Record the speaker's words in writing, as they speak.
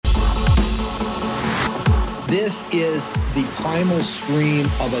This is the primal scream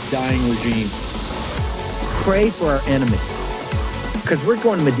of a dying regime. Pray for our enemies, because we're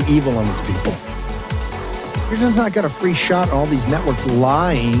going medieval on these people. You're just not got a free shot on all these networks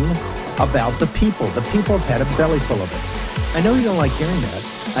lying about the people. The people have had a belly full of it. I know you don't like hearing that.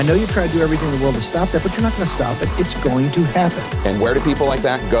 I know you try to do everything in the world to stop that, but you're not going to stop it. It's going to happen. And where do people like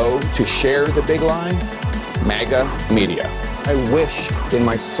that go to share the big lie? MAGA media. I wish in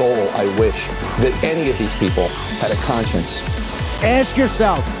my soul, I wish that any of these people had a conscience. Ask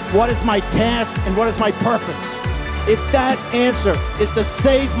yourself, what is my task and what is my purpose? If that answer is to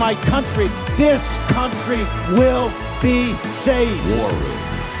save my country, this country will be saved. War Room.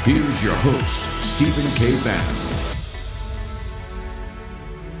 Here's your host, Stephen K. Bannon.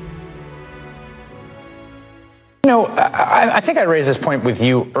 You know, I think I raised this point with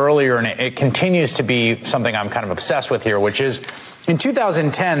you earlier, and it continues to be something I'm kind of obsessed with here, which is in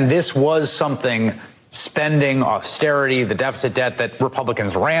 2010, this was something, spending, austerity, the deficit debt that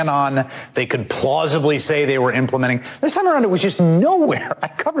Republicans ran on. They could plausibly say they were implementing. This time around, it was just nowhere. I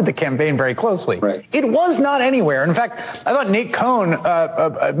covered the campaign very closely. Right. It was not anywhere. In fact, I thought Nate Cohn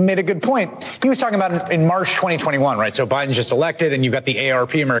made a good point. He was talking about in March 2021, right? So Biden's just elected, and you've got the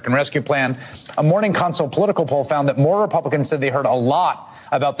ARP, American Rescue Plan. A Morning Consult political poll found that more Republicans said they heard a lot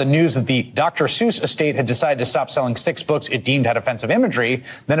about the news that the Dr. Seuss estate had decided to stop selling 6 books it deemed had offensive imagery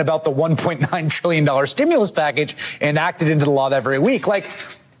than about the $1.9 trillion stimulus package enacted into the law that very week. I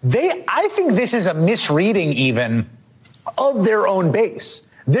think this is a misreading even of their own base.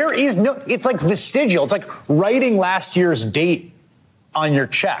 There is it's like vestigial. It's like writing last year's date on your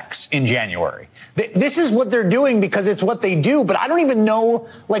checks in January. This is what they're doing because it's what they do, but I don't even know,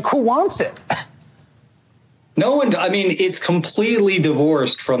 who wants it. No one, it's completely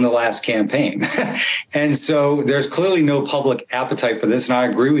divorced from the last campaign. And so there's clearly no public appetite for this. And I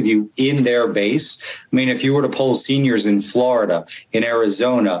agree with you in their base. If you were to poll seniors in Florida, in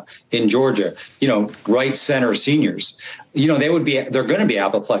Arizona, in Georgia, right center seniors, they're going to be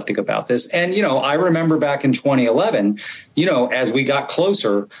apoplectic about this. And, I remember back in 2011, as we got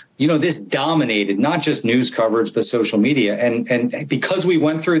closer, this dominated not just news coverage, but social media. And because we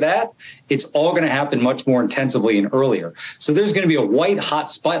went through that, it's all going to happen much more intensively and earlier. So there's going to be a white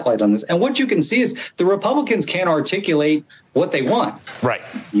hot spotlight on this. And what you can see is the Republicans can't articulate what they want. Right.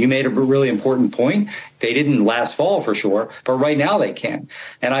 You made a really important point. They didn't last fall for sure, but right now they can.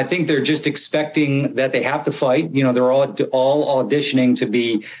 And I think they're just expecting that they have to fight. They're all auditioning to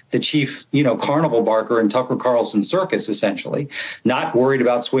be the chief, carnival barker in Tucker Carlson circus, essentially, not worried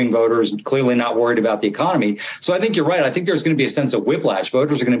about swing voters, clearly not worried about the economy. So I think you're right. I think there's going to be a sense of whiplash.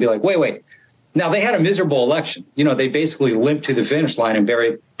 Voters are going to be like, wait. Now, they had a miserable election. They basically limped to the finish line and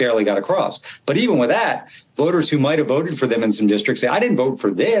barely got across. But even with that, voters who might have voted for them in some districts say, I didn't vote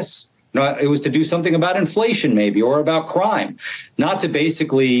for this. No, it was to do something about inflation, maybe, or about crime, not to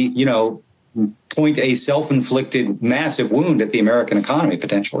basically, point a self-inflicted massive wound at the American economy,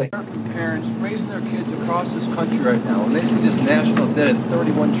 potentially. American parents raising their kids across this country right now, when they see this national debt at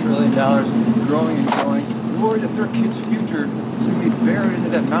 $31 trillion growing and growing, they're worried that their kids' future is going to be buried into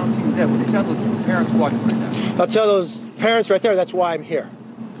that mounting debt. What do you tell those parents watching right now? I'll tell those parents right there, that's why I'm here.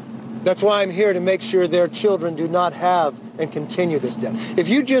 That's why I'm here, to make sure their children do not have and continue this debt. If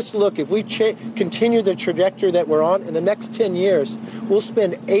you just look, if we continue the trajectory that we're on, in the next 10 years, we'll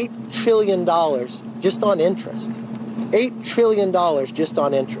spend $8 trillion just on interest. $8 trillion just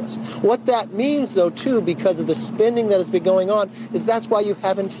on interest. What that means, though, too, because of the spending that has been going on, is that's why you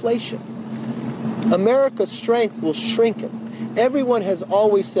have inflation. America's strength will shrink it. Everyone has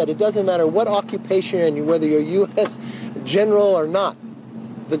always said, it doesn't matter what occupation you're in, whether you're a U.S. general or not,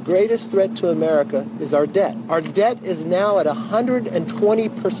 the greatest threat to America is our debt. Our debt is now at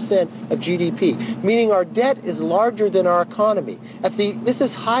 120% of GDP, meaning our debt is larger than our economy. This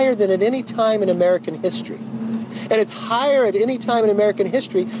is higher than at any time in American history. And it's higher at any time in American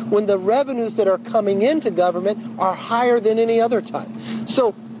history when the revenues that are coming into government are higher than any other time.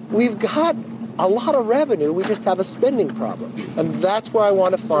 So we've got a lot of revenue, we just have a spending problem. And that's where I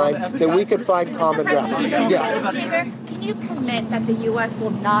want to find that we could find common ground. Yeah. Can you commit that the U.S.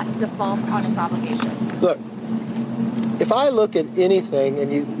 will not default on its obligations? Look, if I look at anything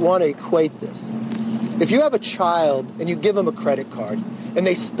and you want to equate this, if you have a child and you give them a credit card and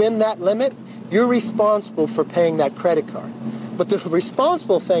they spend that limit, you're responsible for paying that credit card. But the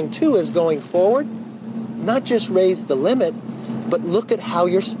responsible thing, too, is going forward, not just raise the limit, but look at how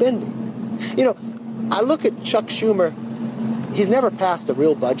you're spending. I look at Chuck Schumer. He's never passed a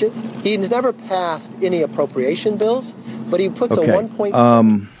real budget. He's never passed any appropriation bills, but he puts a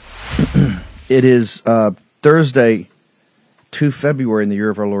 1.7. It is Thursday, 2 February in the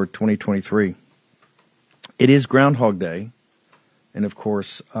year of our Lord 2023. It is Groundhog Day, and of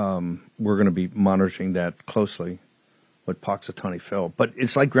course, we're going to be monitoring that closely, what Punxsutawney Phil. But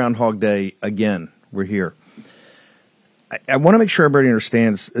it's like Groundhog Day again. We're here. I want to make sure everybody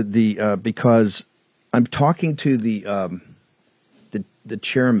understands because I'm talking to the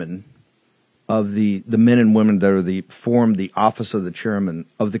chairman of the men and women that are form the office of the chairman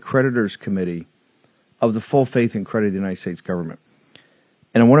of the creditors committee of the full faith and credit of the United States government.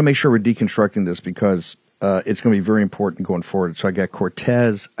 And I want to make sure we're deconstructing this because it's going to be very important going forward. So I got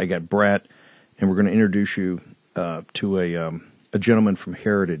Cortez, I got Brat, and we're going to introduce you to a gentleman from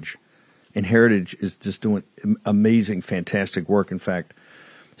Heritage. And Heritage is just doing amazing, fantastic work. In fact,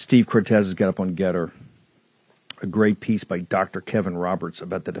 Steve Cortez has got up on Getter a great piece by Dr. Kevin Roberts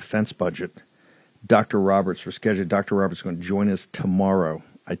about the defense budget. Dr. Roberts, we're scheduled. Dr. Roberts is going to join us tomorrow,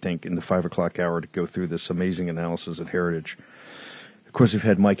 I think, in the 5 o'clock hour to go through this amazing analysis at Heritage. Of course, we've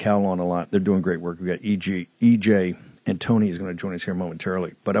had Mike Howell on a lot. They're doing great work. We've got EJ and Tony is going to join us here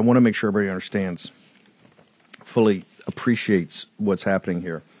momentarily. But I want to make sure everybody understands, fully appreciates what's happening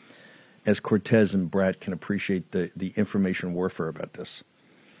here, as Cortez and Brad can appreciate the information warfare about this.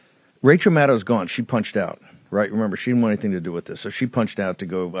 Rachel Maddow's gone. She punched out, right? Remember, she didn't want anything to do with this. So she punched out to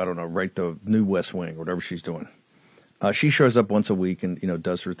go, I don't know, write the new West Wing or whatever she's doing. She shows up once a week and,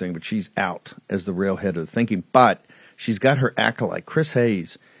 does her thing, but she's out as the railhead of the thinking. But she's got her acolyte. Chris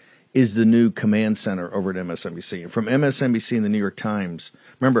Hayes is the new command center over at MSNBC. And from MSNBC and the New York Times,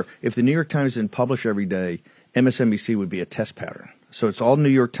 remember, if the New York Times didn't publish every day, MSNBC would be a test pattern. So it's all New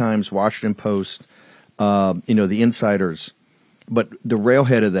York Times, Washington Post, the insiders. But the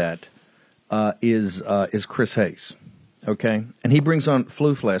railhead of that is Chris Hayes, okay? And he brings on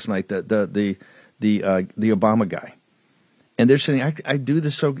Floof last night, the Obama guy. And they're saying, I do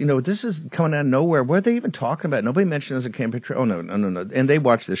this so, this is coming out of nowhere. What are they even talking about? Nobody mentioned it as a campaign trail. Oh, no. And they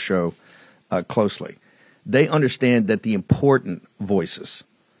watch this show closely. They understand that the important voices,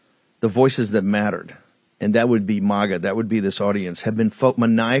 the voices that mattered, and that would be MAGA, that would be this audience, have been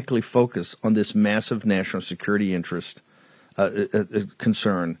maniacally focused on this massive national security interest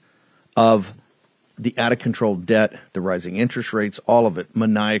concern of the out-of-control debt, the rising interest rates, all of it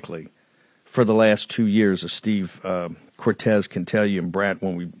maniacally for the last 2 years, as Steve Cortez can tell you, and Brad,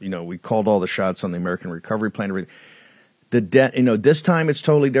 when we called all the shots on the American Recovery Plan, everything. The debt, this time it's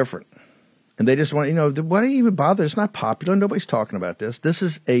totally different. And they just want, why do you even bother? It's not popular. Nobody's talking about this. This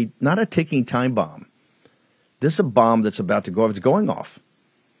is not a ticking time bomb. This is a bomb that's about to go off. It's going off.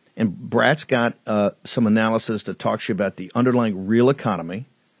 And Brat's got some analysis to talk to you about the underlying real economy,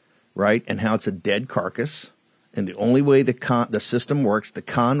 right, and how it's a dead carcass. And the only way the system works, the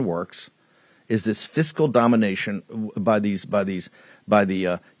con works, is this fiscal domination by the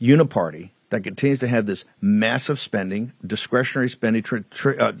uniparty that continues to have this massive spending, discretionary spending,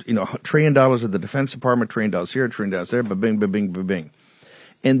 $1 trillion of the Defense Department, $1 trillion here, $1 trillion there, ba-bing, ba-bing, ba-bing.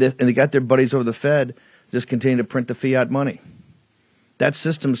 And they got their buddies over the Fed just continue to print the fiat money. That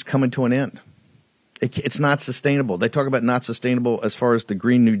system's coming to an end. It's not sustainable. They talk about not sustainable as far as the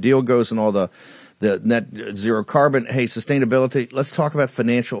Green New Deal goes and all the net zero carbon. Hey, sustainability. Let's talk about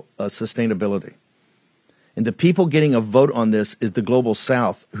financial sustainability. And the people getting a vote on this is the global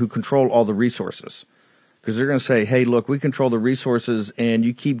South, who control all the resources. Because they're going to say, hey, look, we control the resources, and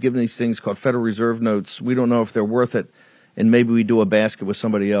you keep giving these things called Federal Reserve notes. We don't know if they're worth it, and maybe we do a basket with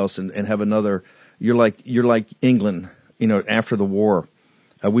somebody else and have another. You're like England, after the war.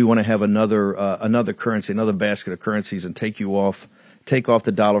 We want to have another currency, another basket of currencies, and take off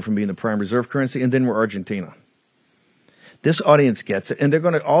the dollar from being the prime reserve currency, and then we're Argentina. This audience gets it, and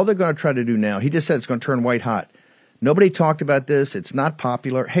all they're going to try to do now. He just said it's going to turn white hot. Nobody talked about this. It's not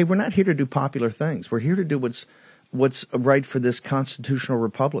popular. Hey, we're not here to do popular things. We're here to do what's right for this constitutional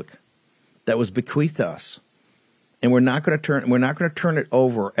republic that was bequeathed to us. And we're not going to turn it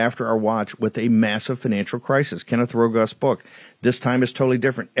over after our watch with a massive financial crisis. Kenneth Rogoff's book. This time is totally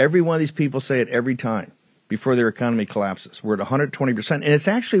different. Every one of these people say it every time before their economy collapses. We're at 120%, and it's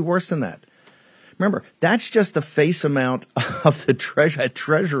actually worse than that. Remember, that's just the face amount of the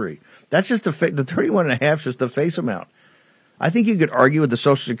Treasury. That's just the 31.5 is just the face amount. I think you could argue with the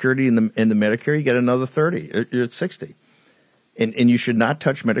Social Security and the Medicare, you get another 30. You're at 60. And you should not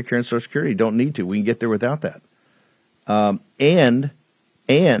touch Medicare and Social Security. You don't need to. We can get there without that. And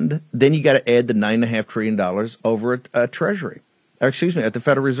then you got to add the $9.5 trillion over at Treasury. At the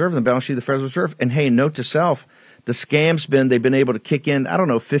Federal Reserve, the balance sheet of the Federal Reserve. And hey, note to self, the scam's they've been able to kick in,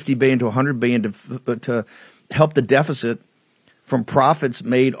 $50 billion to $100 billion to help the deficit from profits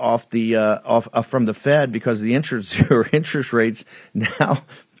made off from the Fed because of the interest rates. Now,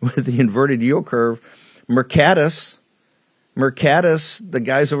 with the inverted yield curve, Mercatus, the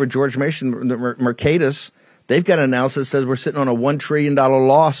guys over at George Mason, Mercatus, They've got an analysis that says we're sitting on a $1 trillion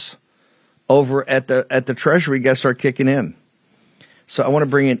loss over at the Treasury. Got to start kicking in. So I want to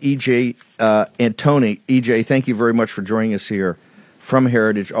bring in EJ and Tony. EJ, thank you very much for joining us here from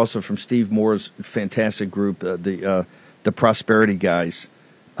Heritage, also from Steve Moore's fantastic group, the Prosperity guys,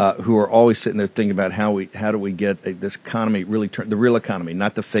 who are always sitting there thinking about how do we get this economy really the real economy,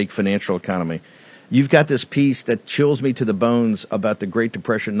 not the fake financial economy. You've got this piece that chills me to the bones about the Great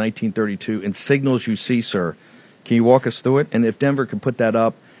Depression, 1932, and signals you see, sir. Can you walk us through it? And if Denver can put that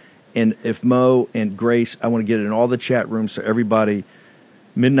up, and if Mo and Grace, I want to get it in all the chat rooms so everybody,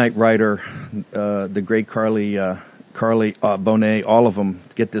 Midnight Rider, the great Carly Bonet, all of them,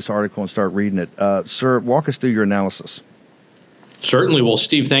 get this article and start reading it. Sir, walk us through your analysis. Certainly. Well,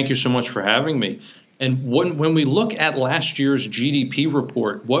 Steve, thank you so much for having me. And when we look at last year's GDP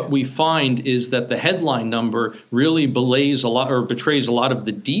report, what we find is that the headline number really betrays a lot of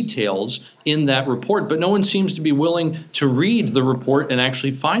the details in that report, but no one seems to be willing to read the report and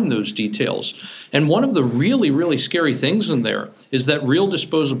actually find those details. And one of the really, really scary things in there is that real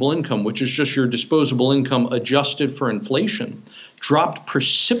disposable income, which is just your disposable income adjusted for inflation, dropped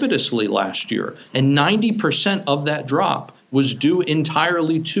precipitously last year. And 90% of that drop was due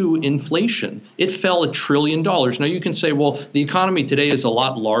entirely to inflation. It fell $1 trillion. Now you can say, well, the economy today is a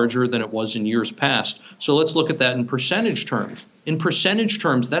lot larger than it was in years past. So let's look at that in percentage terms. In percentage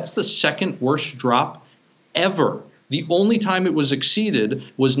terms, that's the second worst drop ever. The only time it was exceeded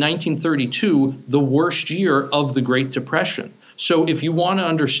was 1932, the worst year of the Great Depression. So if you want to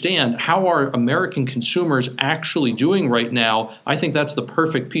understand how are American consumers actually doing right now, I think that's the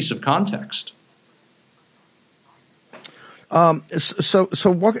perfect piece of context.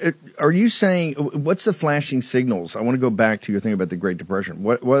 So what are you saying? What's the flashing signals? I want to go back to your thing about the Great Depression.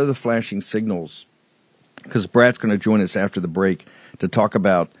 What are the flashing signals? Because Brad's going to join us after the break to talk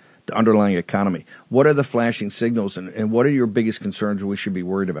about the underlying economy. What are the flashing signals, and what are your biggest concerns we should be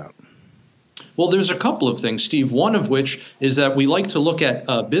worried about? Well, there's a couple of things, Steve, one of which is that we like to look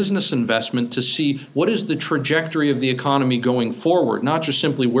at business investment to see what is the trajectory of the economy going forward, not just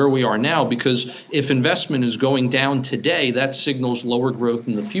simply where we are now, because if investment is going down today, that signals lower growth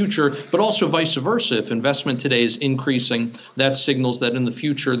in the future, but also vice versa. If investment today is increasing, that signals that in the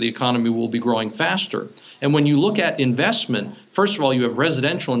future the economy will be growing faster. And when you look at investment, first of all, you have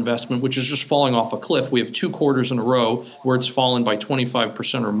residential investment, which is just falling off a cliff. We have 2 quarters in a row where it's fallen by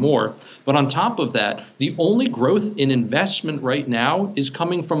 25% or more. But on top of that, the only growth in investment right now is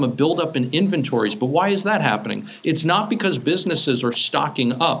coming from a buildup in inventories. But why is that happening? It's not because businesses are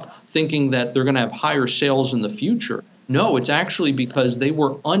stocking up, thinking that they're going to have higher sales in the future. No, it's actually because they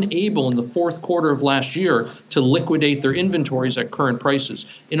were unable in the fourth quarter of last year to liquidate their inventories at current prices.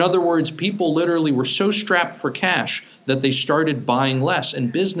 In other words, people literally were so strapped for cash that they started buying less,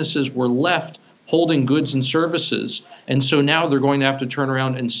 and businesses were left holding goods and services. And so now they're going to have to turn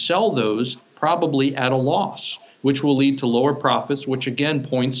around and sell those probably at a loss, which will lead to lower profits, which again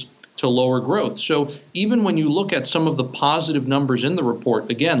points to lower growth. So even when you look at some of the positive numbers in the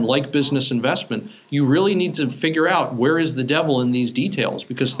report, again, like business investment, you really need to figure out where is the devil in these details,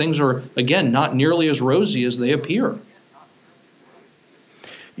 because things are, again, not nearly as rosy as they appear.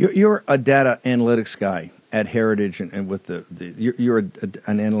 You're a data analytics guy at Heritage, and with you're an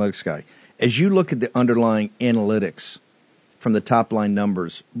analytics guy. As you look at the underlying analytics from the top line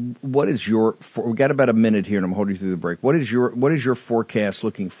numbers, what is we've got about a minute here and I'm holding you through the break. What is your forecast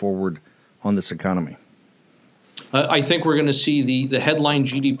looking forward on this economy? I think we're going to see the headline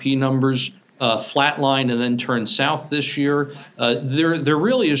GDP numbers flatline and then turn south this year. There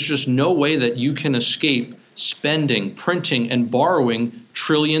really is just no way that you can escape spending, printing, and borrowing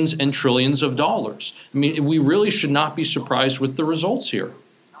trillions and trillions of dollars. I mean, we really should not be surprised with the results here.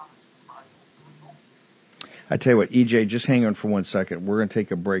 I tell you what, EJ, just hang on for 1 second. We're going to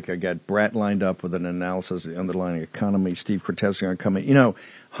take a break. I got Brett lined up with an analysis of the underlying economy. Steve Cortez is going to come in. You know,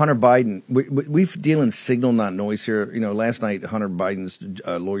 Hunter Biden, we've dealing signal, not noise here. You know, last night, Hunter Biden's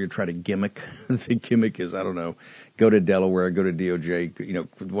lawyer tried to gimmick. The gimmick is, I don't know, go to Delaware, go to DOJ, you know,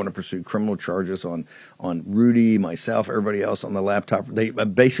 want to pursue criminal charges on Rudy, myself, everybody else on the laptop. They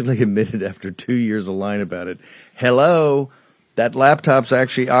basically admitted after 2 years of lying about it, hello, that laptop's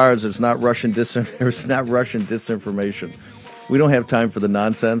actually ours. It's not Russian disinformation. We don't have time for the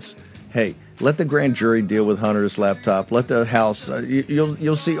nonsense. Hey, let the grand jury deal with Hunter's laptop. Let the House.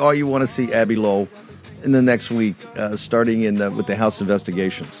 You'll see all you want to see, Abby Lowell, in the next week, starting with the House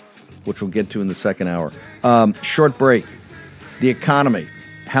investigations, which we'll get to in the second hour. Short break. The economy,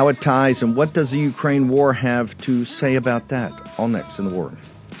 how it ties, and what does the Ukraine war have to say about that? All next in the War Room.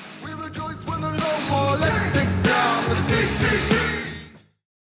 We rejoice when there's no war. Let's take down the CCP.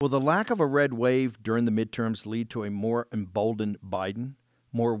 Will the lack of a red wave during the midterms lead to a more emboldened Biden,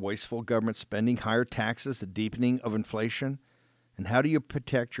 more wasteful government spending, higher taxes, a deepening of inflation? And how do you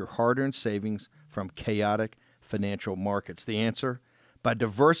protect your hard-earned savings from chaotic financial markets? The answer? By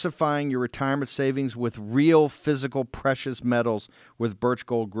diversifying your retirement savings with real physical precious metals with Birch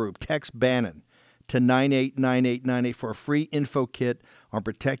Gold Group. Text Bannon to 989898 for a free info kit on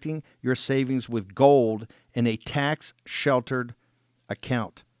protecting your savings with gold in a tax-sheltered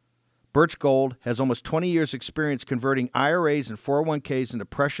account. Birch Gold has almost 20 years' experience converting IRAs and 401ks into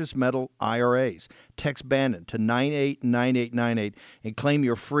precious metal IRAs. Text Bannon to 989898 and claim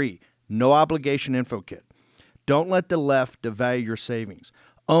your free, no-obligation info kit. Don't let the left devalue your savings.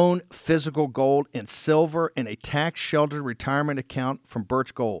 Own physical gold and silver in a tax-sheltered retirement account from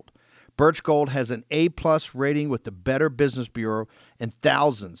Birch Gold. Birch Gold has an A-plus rating with the Better Business Bureau and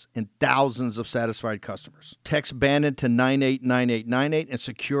thousands of satisfied customers. Text Bannon to 989898 and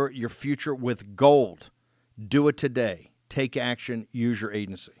secure your future with gold. Do it today. Take action. Use your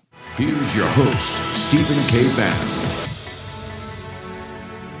agency. Here's your host, Stephen K. Bannon.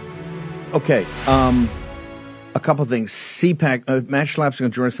 Okay, a couple of things. CPAC, Matt Schlapp's going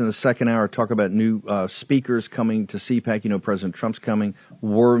to join us in the second hour, talk about new speakers coming to CPAC. You know, President Trump's coming.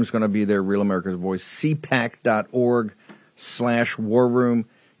 War Room's going to be there, Real America's Voice. CPAC.org/War Room.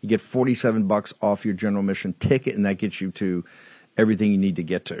 You get $47 off your general admission ticket, and that gets you to everything you need to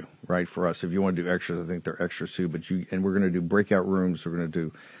get to, right, for us. If you want to do extras, I think they're extras too. And we're going to do breakout rooms. We're going to do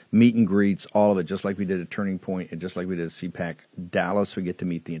meet and greets, all of it, just like we did at Turning Point and just like we did at CPAC Dallas. We get to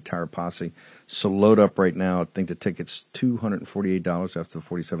meet the entire posse. So load up right now. I think the ticket's $248 after the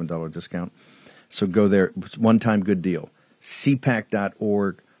 $47 discount. So go there. It's one-time good deal.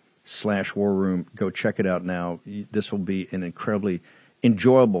 CPAC.org/War Room. Go check it out now. This will be an incredibly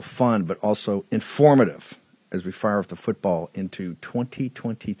enjoyable, fun, but also informative as we fire off the football into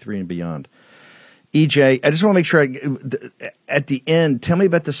 2023 and beyond. EJ, I just want to make sure at the end, tell me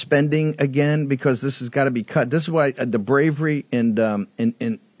about the spending again, because this has got to be cut. This is why the bravery and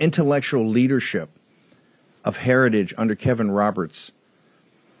intellectual leadership of Heritage under Kevin Roberts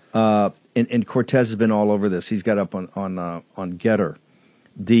and Cortez has been all over this. He's got up on Getter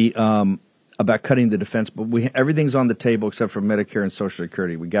about cutting the defense, but everything's on the table except for Medicare and Social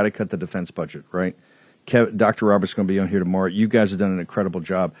Security. We got to cut the defense budget, right? Dr. Roberts is going to be on here tomorrow. You guys have done an incredible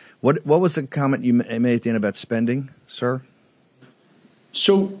job. What was the comment you made at the end about spending, sir?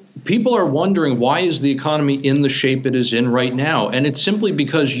 So people are wondering, why is the economy in the shape it is in right now? And it's simply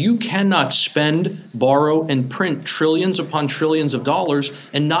because you cannot spend, borrow, and print trillions upon trillions of dollars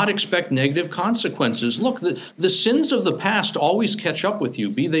and not expect negative consequences. Look, the sins of the past always catch up with you,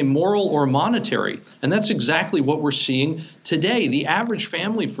 be they moral or monetary. And that's exactly what we're seeing today. The average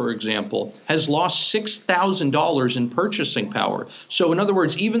family, for example, has lost $6,000 in purchasing power. So in other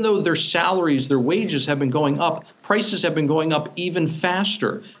words, even though their salaries, their wages have been going up, prices have been going up even faster.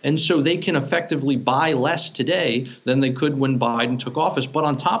 And so they can effectively buy less today than they could when Biden took office. But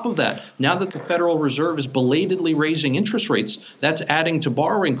on top of that, now that the Federal Reserve is belatedly raising interest rates, that's adding to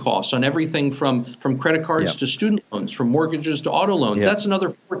borrowing costs on everything from credit cards to student loans, from mortgages to auto loans. That's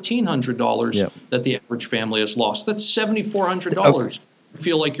another $1,400 that the average family has lost. That's $7,400. You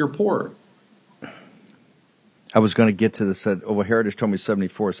feel like you're poor. I was going to get to this. Heritage told me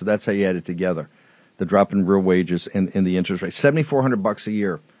 74, so that's how you add it together. The drop in real wages and the interest rate. $7,400 a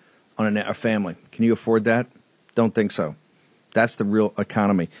year on a family. Can you afford that? Don't think so. That's the real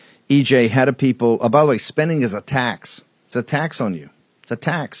economy. EJ, how do people, by the way, spending is a tax. It's a tax on you. It's a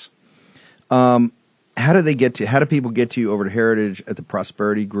tax. How do people get to you over to Heritage, at the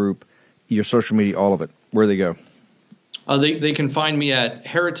Prosperity Group, your social media, all of it? Where do they go? They can find me at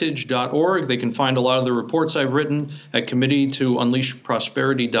heritage.org. They can find a lot of the reports I've written at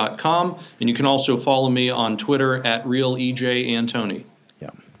committeetounleashprosperity.com. And you can also follow me on Twitter at RealEJAntoni.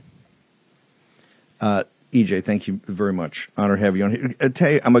 Yeah. EJ, thank you very much. Honor to have you on here. I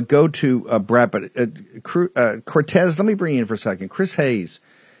tell you, I'm going to go to Brad, but Cortez, let me bring you in for a second. Chris Hayes.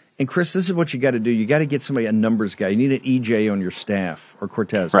 And Chris, this is what you got to do. You got to get somebody, a numbers guy. You need an EJ on your staff, or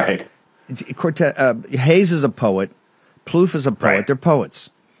Cortez. Right. Hayes is a poet. Plouffe is a poet. Right. They're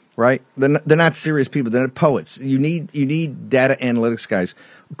poets, right? They're not serious people. They're poets. You need data analytics guys.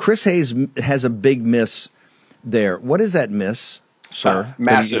 Chris Hayes has a big miss there. What is that miss, sir?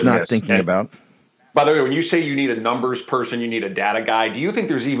 Massive that he's not miss. thinking about. By the way, when you say you need a numbers person, you need a data guy, do you think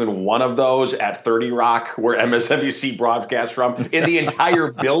there's even one of those at 30 Rock where MSNBC broadcasts from? In the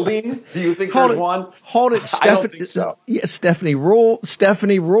entire building? Do you think there's one? Hold it. I don't think so. Yeah, Stephanie Rule.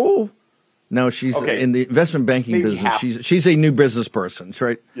 No, she's in the investment banking business. She's a new business person,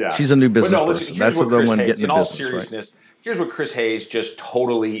 right? Yeah. She's a new business person. That's the one getting the business, seriousness, right? Here's what Chris Hayes just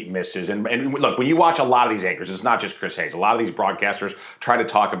totally misses. And look, when you watch a lot of these anchors, it's not just Chris Hayes. A lot of these broadcasters try to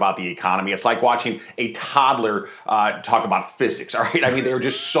talk about the economy. It's like watching a toddler talk about physics, all right? I mean, they're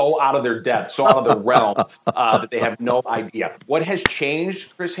just so out of their depth, so out of their realm that they have no idea. What has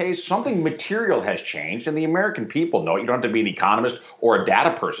changed, Chris Hayes? Something material has changed, and the American people know it. You don't have to be an economist or a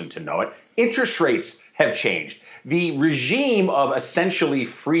data person to know it. Interest rates have changed. The regime of essentially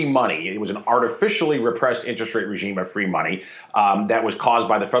free money, it was an artificially repressed interest rate regime of free money that was caused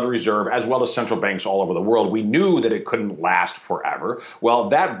by the Federal Reserve as well as central banks all over the world. We knew that it couldn't last forever. Well,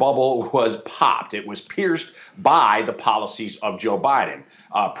 that bubble was popped. It was pierced by the policies of Joe Biden,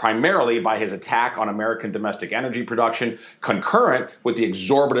 primarily by his attack on American domestic energy production, concurrent with the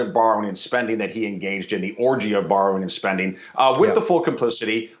exorbitant borrowing and spending that he engaged in, the orgy of borrowing and spending, with the full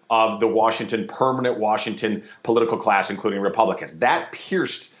complicity of the permanent Washington political class, including Republicans. That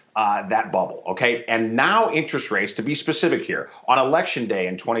pierced that bubble, okay? And now interest rates, to be specific here, on Election Day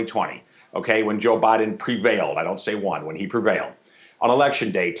in 2020, okay, when Joe Biden prevailed, I don't say won, when he prevailed, on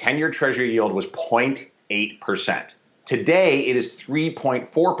Election Day, 10-year Treasury yield was 0.8%. Today, it is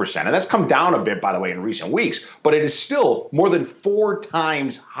 3.4%. And that's come down a bit, by the way, in recent weeks, but it is still more than 4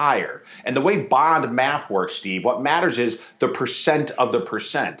 times higher. And the way bond math works, Steve, what matters is the percent of the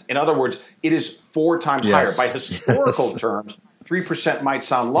percent. In other words, it is 4 times higher. By historical terms, 3% might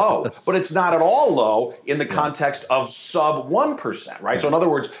sound low, but it's not at all low in the context of sub 1%, right? So in other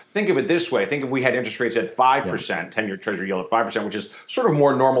words, think of it this way. Think if we had interest rates at 5%, 10-year Treasury yield at 5%, which is sort of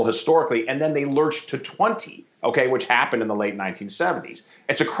more normal historically, and then they lurched to 20%. Okay, which happened in the late 1970s.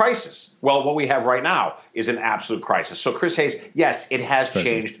 It's a crisis. Well, what we have right now is an absolute crisis. So, Chris Hayes, yes, it has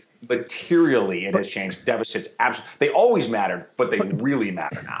changed materially. It has changed. Deficits, they always mattered, but they really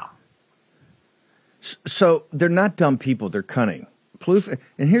matter now. So they're not dumb people. They're cunning. Plouffe,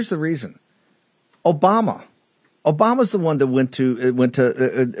 and here's the reason. Obama's the one that went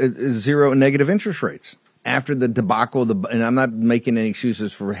to zero negative interest rates after the debacle. And I'm not making any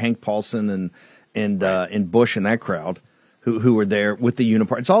excuses for Hank Paulson and Bush and that crowd who were there with the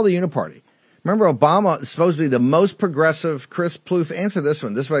Uniparty. It's all the Uniparty. Remember, Obama is supposed to be the most progressive. Chris Plouffe, answer this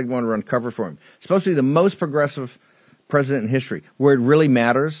one. This is what I want to run cover for him. Supposed to be the most progressive president in history. Where it really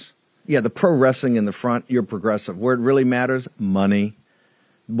matters, the pro wrestling in the front, you're progressive. Where it really matters, money.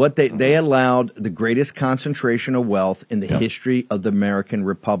 What they allowed the greatest concentration of wealth in the history of the American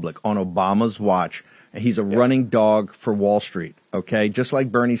Republic on Obama's watch. And he's a running dog for Wall Street, okay? Just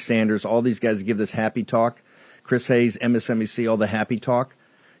like Bernie Sanders, all these guys give this happy talk. Chris Hayes, MSNBC, all the happy talk.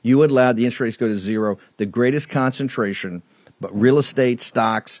 You allowed the interest rates to go to zero, the greatest concentration, but real estate,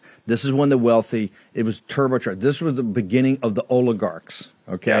 stocks, this is when the wealthy, it was turbocharged. This was the beginning of the oligarchs,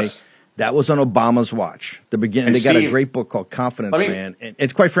 okay? Yes. That was on Obama's watch. The beginning. And they got a great book called Confidence Man. And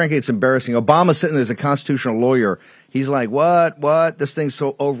it's quite frankly, it's embarrassing. Obama's sitting there as a constitutional lawyer. He's like, what? This thing's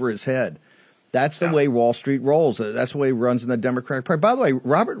so over his head. That's the way Wall Street rolls. That's the way it runs in the Democratic Party. By the way,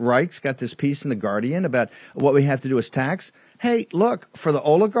 Robert Reich's got this piece in The Guardian about what we have to do as tax. Hey, look, for the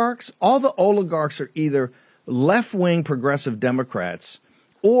oligarchs, all the oligarchs are either left-wing progressive Democrats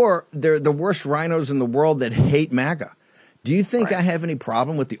or they're the worst rhinos in the world that hate MAGA. Do you think I have any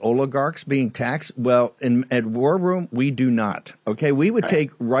problem with the oligarchs being taxed? Well, at War Room, we do not. Okay, we would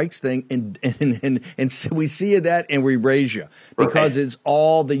take Reich's thing and so we see that and we raise you because it's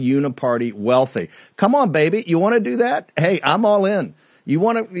all the uniparty wealthy. Come on, baby, you want to do that? Hey, I'm all in. You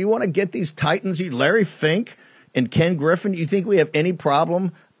want to get these titans? Larry Fink and Ken Griffin. You think we have any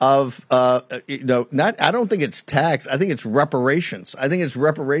problem of I don't think it's tax. I think it's reparations. I think it's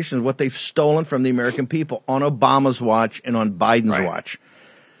reparations, what they've stolen from the American people on Obama's watch and on Biden's watch.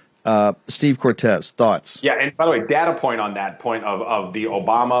 Steve Cortez, thoughts? Yeah, and by the way, data point on that point of the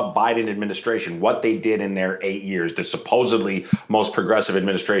Obama-Biden administration, what they did in their 8 years, the supposedly most progressive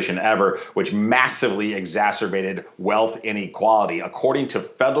administration ever, which massively exacerbated wealth inequality. According to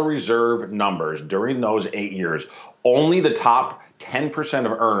Federal Reserve numbers, during those 8 years, only the top 10%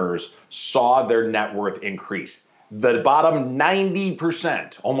 of earners saw their net worth increase. The bottom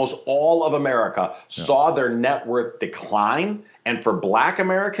 90%, almost all of America, saw their net worth decline. And for Black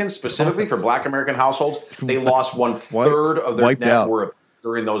Americans, specifically for Black American households, they lost 1/3 of their net worth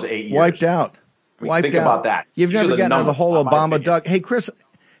during those 8 years. Wiped out. Think about that. You've never gotten out of the whole Obama duck. Hey,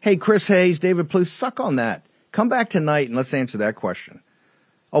 Chris Hayes, David Plouffe, suck on that. Come back tonight and let's answer that question.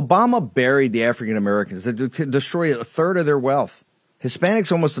 Obama buried the African Americans to destroy 1/3 of their wealth.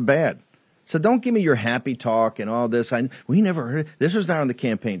 Hispanics almost as bad. So don't give me your happy talk and all this. We never heard it. This was not on the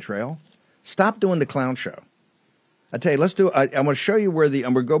campaign trail. Stop doing the clown show. I tell you, I'm going to show you where I'm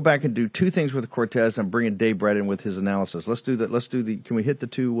going to go back and do 2 things with Cortez. I'm bringing Dave Brett in with his analysis. Let's do that. Can we hit the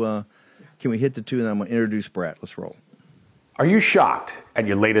 2? And I'm going to introduce Brett. Let's roll. Are you shocked at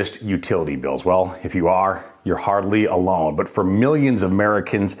your latest utility bills? Well, if you are, you're hardly alone. But for millions of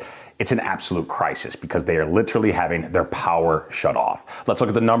Americans, it's an absolute crisis because they are literally having their power shut off. Let's look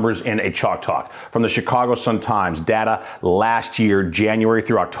at the numbers in a Chalk Talk. From the Chicago Sun-Times, data last year, January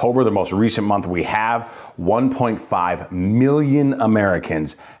through October, the most recent month we have, 1.5 million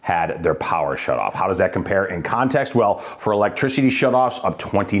Americans had their power shut off. How does that compare in context? Well, for electricity shutoffs, up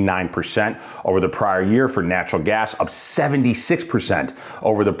 29% over the prior year. For natural gas, up 76%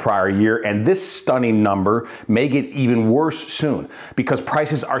 over the prior year. And this stunning number may get even worse soon because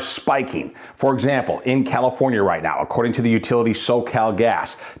prices are spiking. For example, in California right now, according to the utility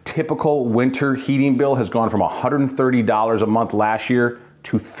SoCalGas, typical winter heating bill has gone from $130 a month last year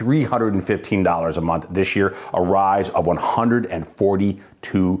to $315 a month this year, a rise of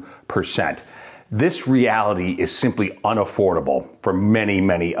 142%. This reality is simply unaffordable for many,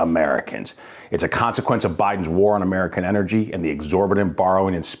 many Americans. It's a consequence of Biden's war on American energy and the exorbitant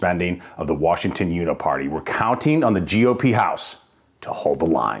borrowing and spending of the Washington Uniparty. We're counting on the GOP House to hold the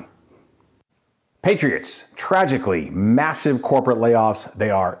line. Patriots, tragically, massive corporate layoffs,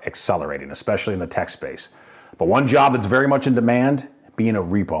 they are accelerating, especially in the tech space. But one job that's very much in demand, being a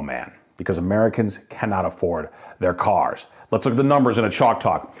repo man, because Americans cannot afford their cars. Let's look at the numbers in a Chalk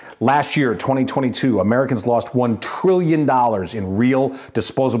Talk. Last year, 2022, Americans lost $1 trillion in real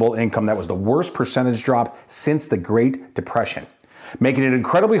disposable income. That was the worst percentage drop since the Great Depression, making it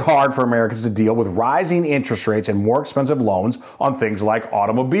incredibly hard for Americans to deal with rising interest rates and more expensive loans on things like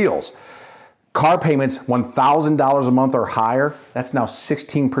automobiles. Car payments, $1,000 a month or higher, that's now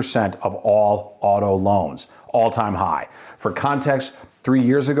 16% of all auto loans, all-time high. For context, 3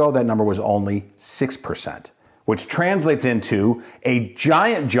 years ago, that number was only 6%, which translates into a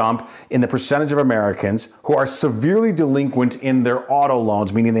giant jump in the percentage of Americans who are severely delinquent in their auto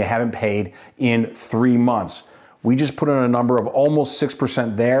loans, meaning they haven't paid in 3 months. We just put in a number of almost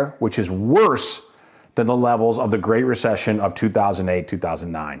 6% there, which is worse than the levels of the Great Recession of 2008,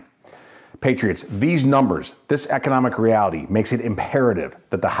 2009. Patriots, these numbers, this economic reality makes it imperative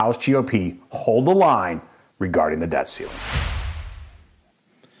that the House GOP hold the line regarding the debt ceiling.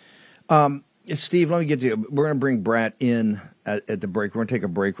 Steve, let me get to you. We're going to bring Brad in at the break. We're going to take a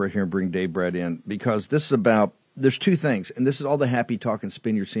break right here and bring Dave Brad in because this is about, there's two things, and this is all the happy talk and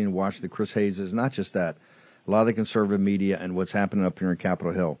spin you're seeing and watching the Chris Hayes is not just that. A lot of the conservative media and what's happening up here in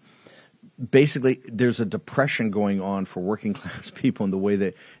Capitol Hill. Basically, there's a depression going on for working class people in the way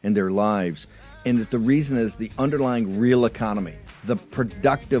they in their lives, and the reason is the underlying real economy, the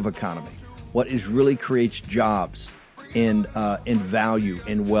productive economy, what is really creates jobs and value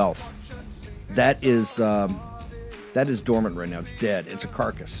and wealth. That is dormant right now. It's dead. It's a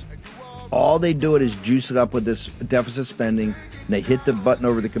carcass. All they do it is juice it up with this deficit spending, and they hit the button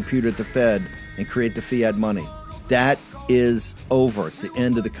over the computer at the Fed and create the fiat money. That is over. It's the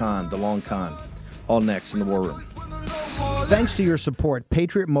end of the con, the long con. All next in the War Room. Thanks to your support,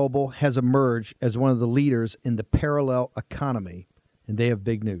 Patriot Mobile has emerged as one of the leaders in the parallel economy, and they have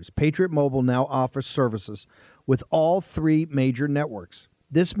big news. Patriot Mobile now offers services with all three major networks.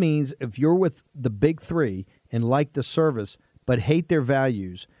 This means if you're with the big three and like the service but hate their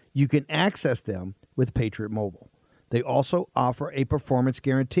values, you can access them with Patriot Mobile. They also offer a performance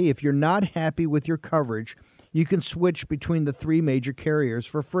guarantee. If you're not happy with your coverage, you can switch between the three major carriers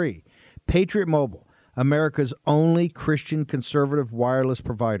for free. Patriot Mobile, America's only Christian conservative wireless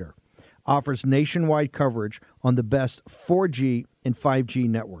provider, offers nationwide coverage on the best 4G and 5G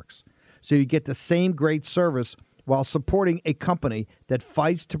networks. So you get the same great service while supporting a company that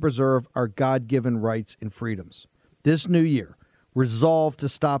fights to preserve our God-given rights and freedoms. This new year, resolve to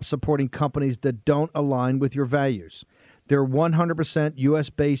stop supporting companies that don't align with your values. Their 100%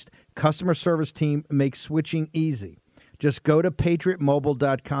 U.S.-based customer service team makes switching easy. Just go to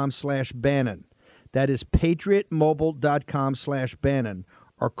patriotmobile.com/Bannon. That is patriotmobile.com/Bannon,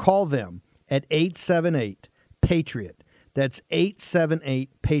 or call them at 878-PATRIOT. That's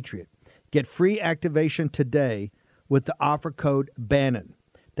 878-PATRIOT. Get free activation today with the offer code Bannon.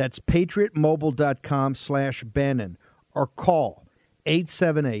 That's patriotmobile.com/Bannon, or call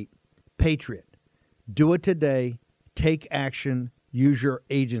 878-PATRIOT. Do it today. Take action. Use your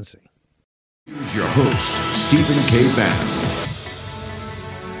agency. Here's your host, Stephen K. Bannon.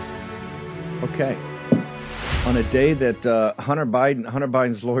 Okay. On a day that Hunter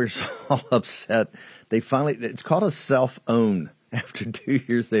Biden's lawyers are all upset, they finally, it's called a self-own. After 2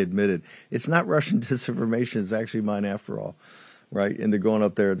 years, they admitted it's not Russian disinformation. It's actually mine after all, right? And they're going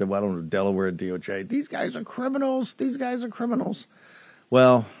up there to, I don't know, Delaware DOJ. These guys are criminals. These guys are criminals.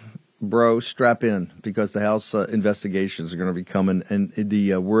 Well, bro, strap in because the House investigations are going to be coming. And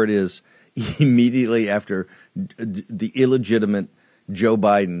the word is immediately after the illegitimate Joe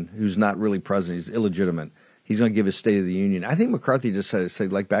Biden, who's not really president, he's illegitimate. He's going to give his State of the Union. I think McCarthy just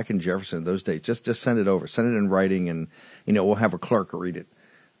said like back in Jefferson in those days, just send it over, send it in writing, and we'll have a clerk read it.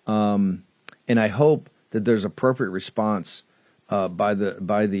 And I hope that there's appropriate response by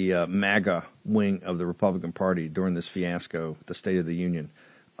the MAGA wing of the Republican Party during this fiasco, the State of the Union,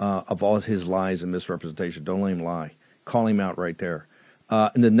 of all his lies and misrepresentation. Don't let him lie. Call him out right there.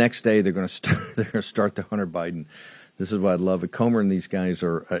 And the next day they're going to start the Hunter Biden. This is why I love it. Comer and these guys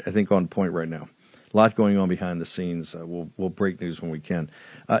are, I think, on point right now. A lot going on behind the scenes. We'll break news when we can.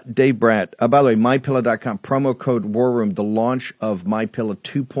 Dave Bratt. By the way, MyPillow.com, promo code War Room, the launch of MyPillow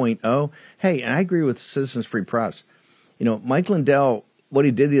 2.0. Hey, and I agree with Citizens Free Press. Mike Lindell, what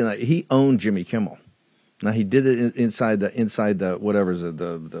he did the other night, he owned Jimmy Kimmel. Now he did it inside the whatever is it,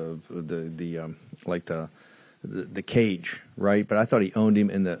 the cage, right? But I thought he owned him,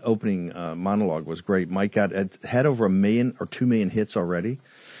 and the opening monologue was great. Mike had over 1 million or 2 million hits already.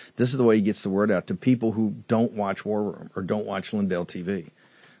 This is the way he gets the word out to people who don't watch War Room or don't watch Lindell TV,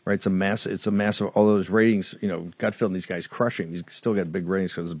 right? It's a massive. All those ratings, Gutfeld and these guys crushing. He's still got big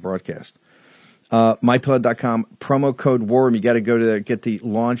ratings because it's broadcast. MyPillow.com, promo code War Room. You got to go to there, get the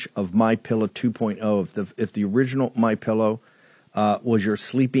launch of MyPillow 2.0. If the original MyPillow was your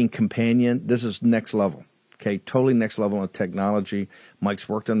sleeping companion, this is next level. Okay, totally next level of technology. Mike's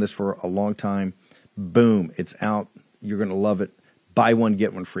worked on this for a long time. Boom, it's out. You're going to love it. Buy one,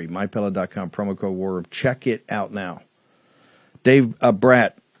 get one free. MyPillow.com, promo code War Room. Check it out now. Dave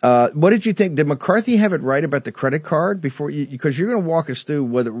Bratt, what did you think? Did McCarthy have it right about the credit card because you're going to walk us through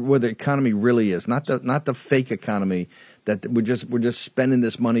where the economy really is, not the fake economy that we're just spending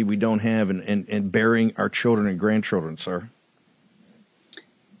this money we don't have and burying our children and grandchildren, sir.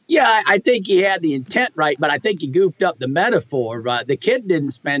 Yeah, I think he had the intent right, but I think he goofed up the metaphor. The kid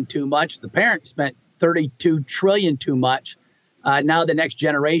didn't spend too much. The parent spent $32 trillion too much. Now the next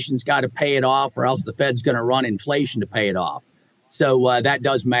generation's got to pay it off, or else the Fed's going to run inflation to pay it off. So that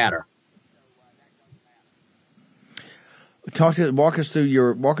does matter. Walk us through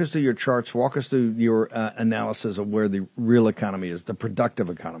your charts. Walk us through your analysis of where the real economy is, the productive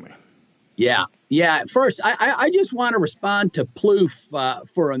economy. Yeah. First, I just want to respond to Plouffe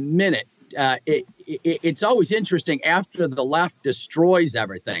for a minute. It's always interesting after the left destroys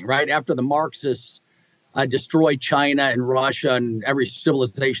everything, right? After the Marxists destroy China and Russia and every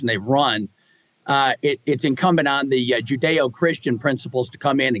civilization they've run, it's incumbent on the Judeo-Christian principles to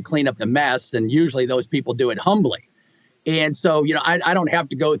come in and clean up the mess. And usually those people do it humbly. And so, I don't have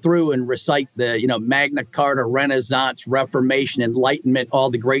to go through and recite the, Magna Carta, Renaissance, Reformation, Enlightenment, all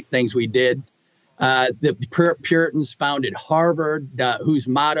the great things we did. The Puritans founded Harvard, whose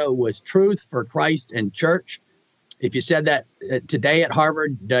motto was truth for Christ and church. If you said that today at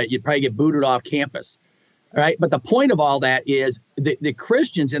Harvard, you'd probably get booted off campus. All right. But the point of all that is the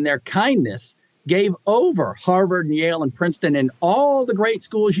Christians in their kindness gave over Harvard and Yale and Princeton and all the great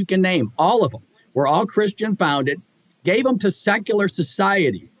schools you can name. All of them were all Christian founded, gave them to secular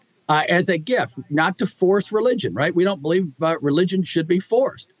society as a gift, not to force religion. Right. We don't believe religion should be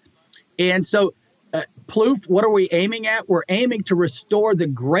forced. And so Plouffe, what are we aiming at? We're aiming to restore the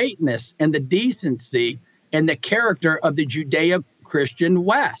greatness and the decency and the character of the Judeo-Christian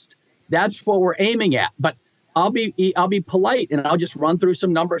West. That's what we're aiming at. But I'll be polite and I'll just run through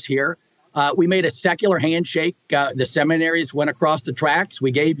some numbers here. We made a secular handshake. The seminaries went across the tracks.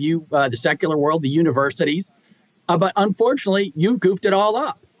 We gave you the secular world, the universities. But unfortunately, you goofed it all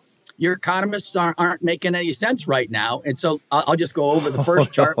up. Your economists aren't making any sense right now. And so I'll just go over the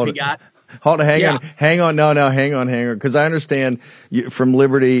first chart we got. Hang on. Hang on. Because I understand you, from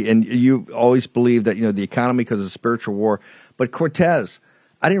Liberty, and you always believe that, the economy because of spiritual war. But Cortez,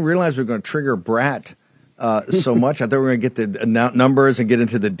 I didn't realize we were going to trigger Bratt so much. I thought we were going to get the numbers and get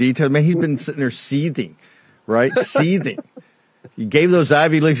into the details. Man, he's been sitting there seething, right? Seething. You gave those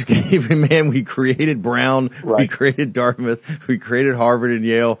Ivy Leagues, we created Brown, right. We created Dartmouth, we created Harvard and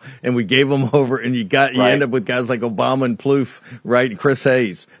Yale, and we gave them over, and you end up with guys like Obama and Plouffe, right? Chris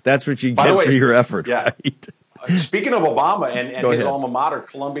Hayes. That's what you get for your effort, right? Speaking of Obama and his alma mater,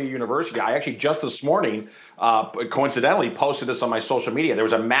 Columbia University, I actually just this morning, coincidentally, posted this on my social media. There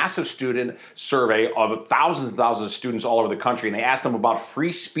was a massive student survey of thousands and thousands of students all over the country, and they asked them about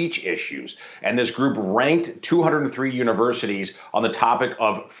free speech issues. And this group ranked 203 universities on the topic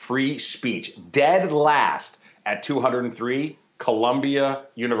of free speech. Dead last at 203, Columbia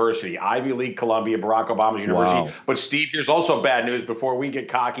University, Ivy League Columbia, Barack Obama's university. Wow. But Steve, here's also bad news before we get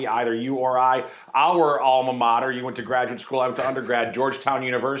cocky, either you or I. Our alma mater, you went to graduate school, I went to undergrad, Georgetown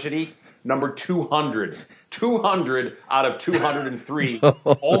University, number 200. 200 out of 203,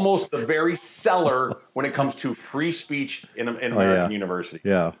 almost the very seller when it comes to free speech in American university.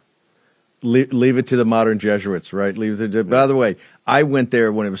 Yeah. Leave it to the modern Jesuits, right? By the way, I went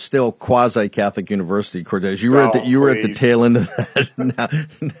there when it was still quasi-Catholic university, Cortez. You were at the tail end of that.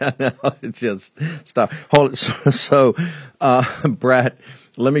 now it's just stop. Hold it. So, Brett,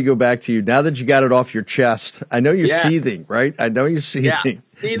 let me go back to you. Now that you got it off your chest, I know you're seething, right? I know you're seething. Yeah,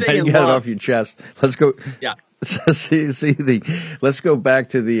 seething. Now you got it off your chest. Let's go. Yeah. Seething. Let's go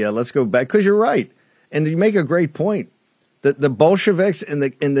back because you're right, and you make a great point. The Bolsheviks and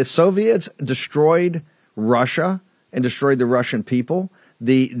the Soviets destroyed Russia and destroyed the Russian people.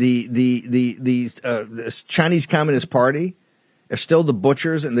 The Chinese Communist Party are still the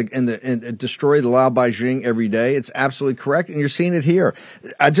butchers and destroy the Lao Beijing every day. It's absolutely correct, and you're seeing it here.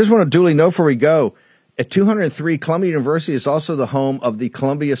 I just want to duly note before we go. At 203, Columbia University is also the home of the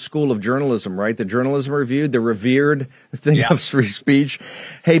Columbia School of Journalism, right? The Journalism Review, the revered thing of free speech.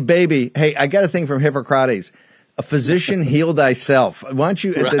 Hey, baby. Hey, I got a thing from Hippocrates. A physician, heal thyself. Why don't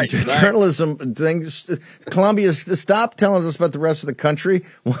you, at the journalism thing, Columbia, stop telling us about the rest of the country.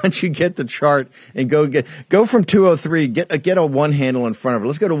 Why don't you get the chart and go from 203, get a one handle in front of it.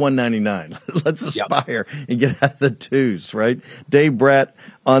 Let's go to 199. Let's aspire and get out of the twos, right? Dave Brat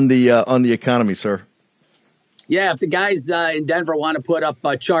on the economy, sir. Yeah, if the guys in Denver want to put up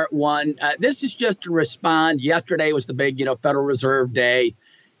chart one, this is just to respond. Yesterday was the big, Federal Reserve Day.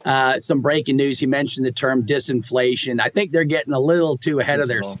 Some breaking news. He mentioned the term disinflation. I think they're getting a little too ahead of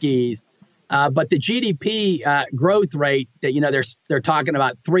their skis. But the GDP growth rate that they're talking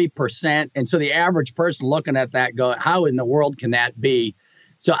about 3%, and so the average person looking at that go, how in the world can that be?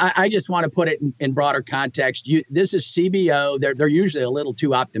 So I just want to put it in broader context. This is CBO. They're usually a little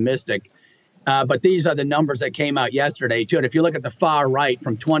too optimistic. But these are the numbers that came out yesterday, too. And if you look at the far right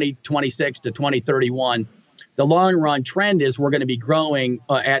from 2026 to 2031, the long run trend is we're going to be growing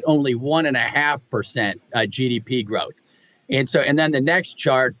at only 1.5% GDP growth. And then the next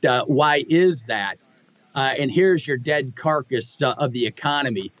chart, why is that? And here's your dead carcass of the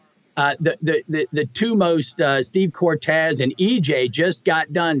economy. The two most, Steve Cortez and EJ just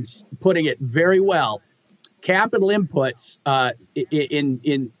got done putting it very well. Capital inputs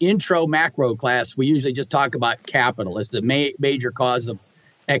in intro macro class, we usually just talk about capital as the major cause of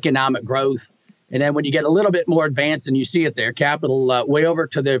economic growth. And then when you get a little bit more advanced and you see it there, capital way over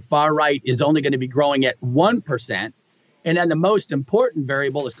to the far right is only going to be growing at 1%. And then the most important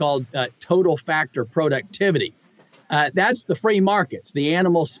variable is called total factor productivity. That's the free markets, the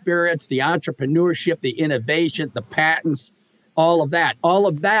animal spirits, the entrepreneurship, the innovation, the patents, all of that. All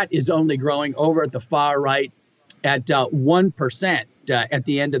of that is only growing over at the far right at 1% at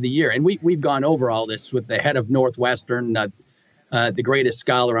the end of the year. And we've gone over all this with the head of Northwestern, the greatest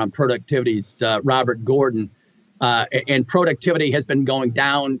scholar on productivity is Robert Gordon. And productivity has been going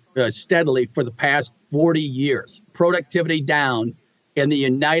down steadily for the past 40 years. Productivity down in the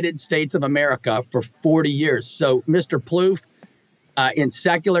United States of America for 40 years. So, Mr. Plouffe, in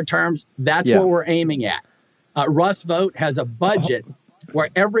secular terms, that's what we're aiming at. Russ Vought has a budget where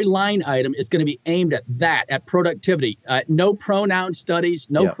every line item is going to be aimed at productivity. No pronoun studies,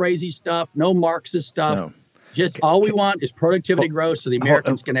 no crazy stuff, no Marxist stuff. No. Just all we want is productivity growth so the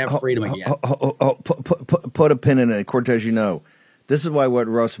Americans can have freedom again. Put a pin in it, Cortez. This is why what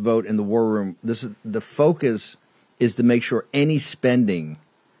Russ Vought in the War Room, this is the focus is to make sure any spending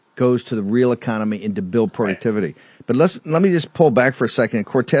goes to the real economy and to build productivity. Right. But let me just pull back for a second.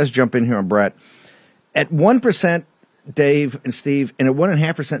 Cortez, jump in here on Brett. At 1%, Dave and Steve, and at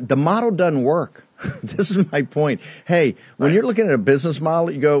 1.5%, the model doesn't work. This is my point. Hey, when you're looking at a business model,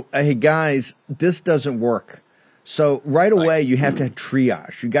 you go, hey, guys, this doesn't work. So right away, you have to have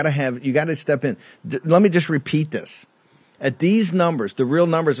triage. You got to step in. Let me just repeat this. At these numbers, the real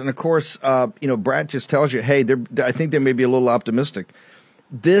numbers, and of course, Brad just tells you, hey, I think they may be a little optimistic.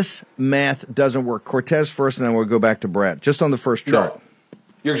 This math doesn't work. Cortez first, and then we'll go back to Brad, just on the first chart. No.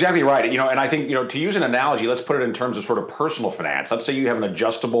 You're exactly right. And I think, to use an analogy, let's put it in terms of sort of personal finance. Let's say you have an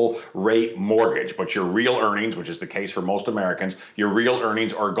adjustable rate mortgage, but your real earnings, which is the case for most Americans, your real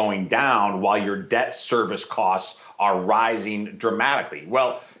earnings are going down while your debt service costs are rising dramatically.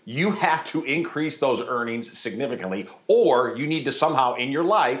 Well, you have to increase those earnings significantly, or you need to somehow in your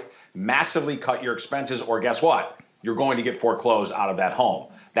life massively cut your expenses, or guess what? You're going to get foreclosed out of that home.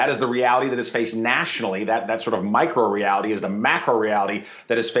 That is the reality that is faced nationally. That sort of micro reality is the macro reality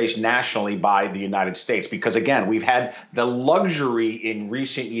that is faced nationally by the United States. Because again, we've had the luxury in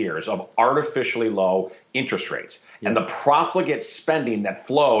recent years of artificially low interest rates. And the profligate spending that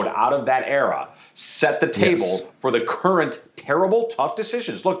flowed out of that era set the table for the current terrible, tough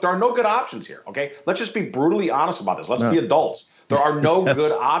decisions. Look, there are no good options here, okay? Let's just be brutally honest about this. Let's be adults. There are no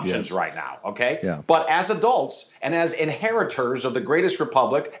good options right now, okay? Yeah. But as adults and as inheritors of the greatest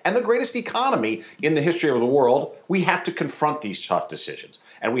republic and the greatest economy in the history of the world, we have to confront these tough decisions.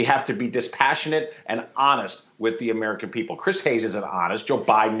 And we have to be dispassionate and honest with the American people. Chris Hayes isn't honest. Joe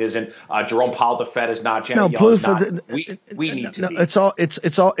Biden isn't. Jerome Powell, the Fed, is not. Janet Yellen is not. We need to be. It's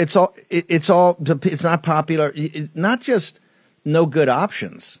not popular. It's not just no good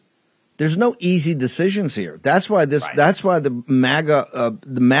options. There's no easy decisions here. That's why That's why the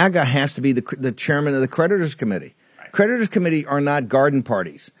MAGA has to be the chairman of the creditors committee. Right. Creditors committee are not garden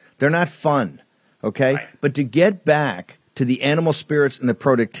parties. They're not fun. Okay, but to get back to the animal spirits and the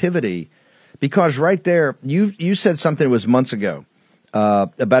productivity, because right there, you said something that was months ago,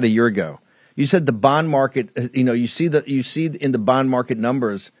 about a year ago. You said the bond market. You see in the bond market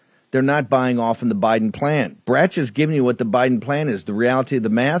numbers. They're not buying off in the Biden plan. Bratch is giving you what the Biden plan is, the reality of the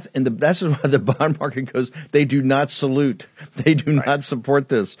math, and that's why the bond market goes, they do not salute. They do not support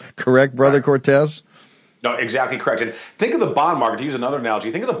this. Correct, Brother Cortez? No, exactly correct. And think of the bond market, to use another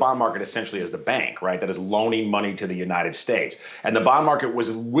analogy, think of the bond market essentially as the bank, right, that is loaning money to the United States. And the bond market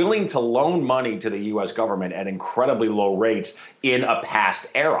was willing to loan money to the U.S. government at incredibly low rates in a past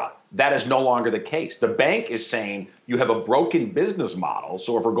era. That is no longer the case. The bank is saying you have a broken business model,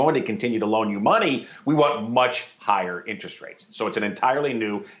 so if we're going to continue to loan you money, we want much higher interest rates. So it's an entirely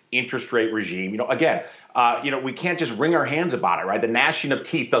new interest rate regime. Again, we can't just wring our hands about it, right? The gnashing of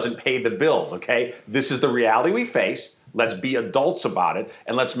teeth doesn't pay the bills, okay? This is the reality we face. Let's be adults about it,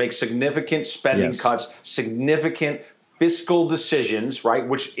 and let's make significant spending cuts, significant fiscal decisions, right,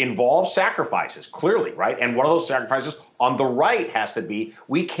 which involve sacrifices, clearly, right? And one of those sacrifices on the right has to be,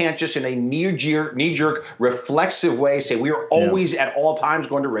 we can't just in a knee-jerk, reflexive way say we are always at all times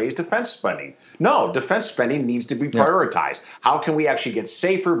going to raise defense spending. No, defense spending needs to be prioritized. How can we actually get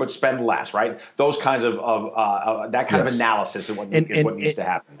safer but spend less, right? Those kinds of that kind of analysis is what needs to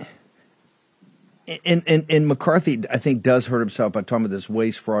happen. And McCarthy, I think, does hurt himself by talking about this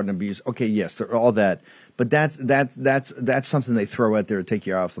waste, fraud, and abuse. Okay, yes, all that. But that's something they throw out there to take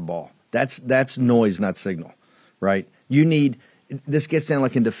you off the ball. That's noise, not signal, right? This gets down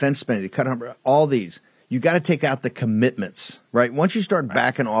like in defense spending, to cut all these. You got to take out the commitments, right? Once you start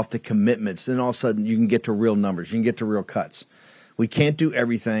backing off the commitments, then all of a sudden you can get to real numbers. You can get to real cuts. We can't do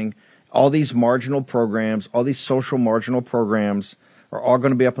everything. All these marginal programs, all these social marginal programs are all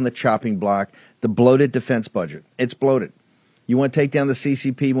going to be up on the chopping block. The bloated defense budget, it's bloated. You want to take down the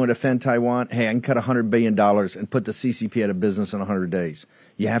CCP, you want to defend Taiwan? Hey, I can cut $100 billion and put the CCP out of business in 100 days.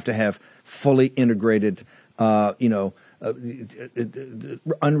 You have to have fully integrated,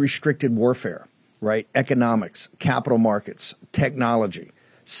 unrestricted warfare, right? Economics, capital markets, technology,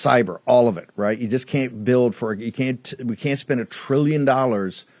 cyber, all of it, right? You just can't we can't spend $1 trillion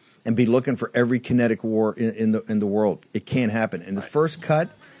and be looking for every kinetic war in the world. It can't happen. And the first cut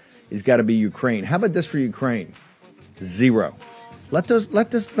has got to be Ukraine. How about this for Ukraine? 0. Let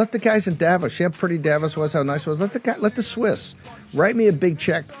the guys in Davos. See how pretty Davos was, how nice it was. Let the Swiss write me a big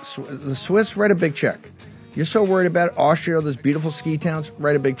check. The Swiss, write a big check. You're so worried about Austria, all those beautiful ski towns,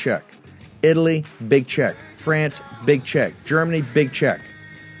 write a big check. Italy, big check. France, big check. Germany, big check.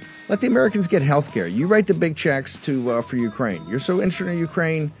 Let the Americans get health care. You write the big checks for Ukraine. You're so interested in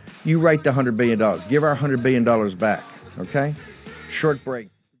Ukraine, you write the $100 billion. Give our $100 billion back, okay? Short break.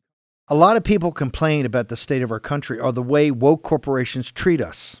 A lot of people complain about the state of our country or the way woke corporations treat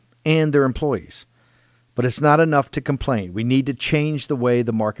us and their employees. But it's not enough to complain. We need to change the way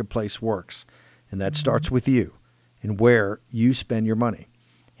the marketplace works. And that starts with you and where you spend your money.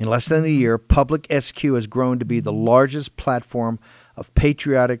 In less than a year, Public SQ has grown to be the largest platform of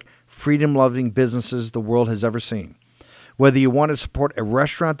patriotic, freedom-loving businesses the world has ever seen. Whether you want to support a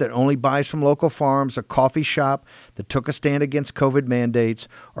restaurant that only buys from local farms, a coffee shop that took a stand against COVID mandates,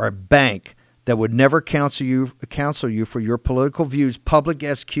 or a bank that would never counsel you for your political views, Public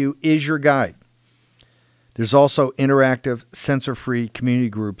SQ is your guide. There's also interactive, censor-free community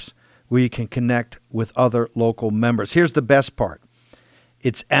groups where you can connect with other local members. Here's the best part.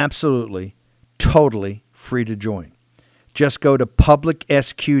 It's absolutely, totally free to join. Just go to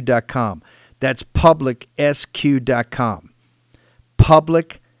publicsq.com. That's publicsq.com.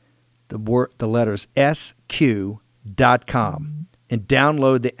 Public, the letters SQ.com, and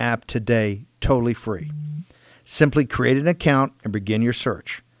download the app today, totally free. Simply create an account and begin your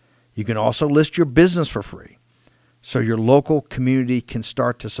search. You can also list your business for free, so your local community can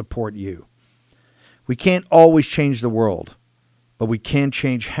start to support you. We can't always change the world, but we can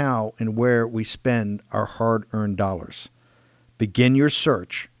change how and where we spend our hard-earned dollars. Begin your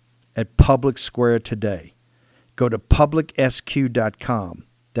search at Public Square today. Go to publicsq.com.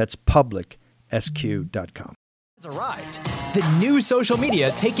 That's publicsq.com. Has arrived. The new social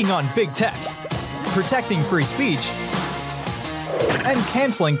media taking on big tech, protecting free speech, and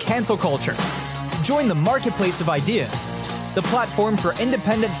canceling cancel culture. Join the marketplace of ideas. The platform for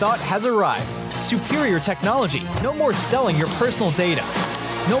independent thought has arrived. Superior technology. No more selling your personal data.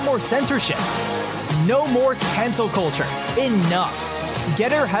 No more censorship. No more cancel culture. Enough.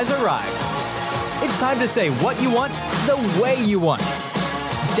 Getter has arrived. It's time to say what you want, the way you want.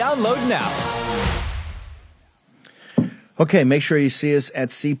 Download now. Okay, make sure you see us at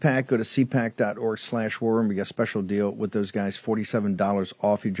CPAC. Go to cpac.org/war room. We got a special deal with those guys, $47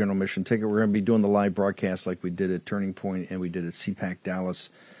 off your general mission ticket. We're going to be doing the live broadcast like we did at Turning Point and we did at CPAC Dallas.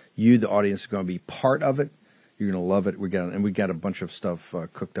 You, the audience, are going to be part of it. You're going to love it. We got a bunch of stuff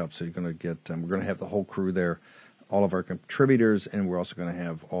cooked up, so you're going to get. We're going to have the whole crew there, all of our contributors, and we're also going to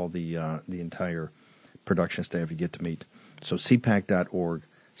have all the entire production staff you get to meet. So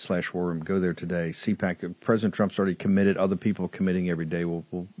cpac.org/war room. Go there today. CPAC. President Trump's already committed. Other people are committing every day.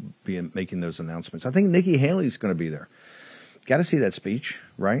 We'll be making those announcements. I think Nikki Haley's going to be there. Got to see that speech,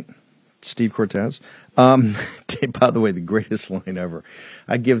 right? Steve Cortez. By the way, the greatest line ever.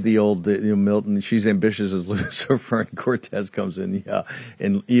 I give the old Milton, she's ambitious as Lucifer, and Cortez comes in,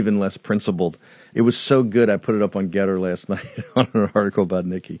 and even less principled. It was so good, I put it up on Getter last night on an article about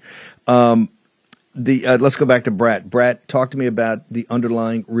Nikki. Let's go back to Brett. Brett, talk to me about the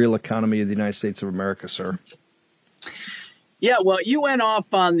underlying real economy of the United States of America, sir. Yeah, well, you went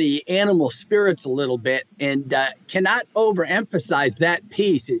off on the animal spirits a little bit, and cannot overemphasize that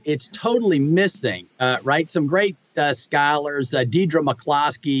piece. It's totally missing, right? Some great scholars, Deidre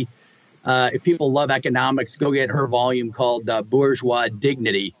McCloskey, if people love economics, go get her volume called Bourgeois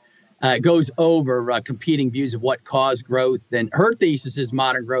Dignity. Goes over competing views of what caused growth. And her thesis is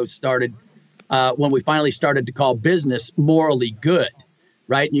modern growth started when we finally started to call business morally good.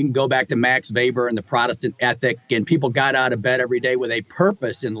 Right. You can go back to Max Weber and the Protestant ethic, and people got out of bed every day with a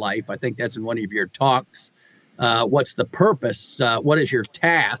purpose in life. I think that's in one of your talks. What's the purpose? What is your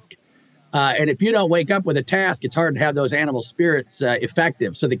task? And if you don't wake up with a task, it's hard to have those animal spirits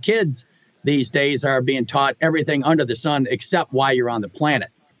effective. So the kids these days are being taught everything under the sun except why you're on the planet.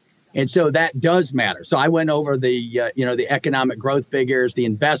 And so that does matter. So I went over the economic growth figures, the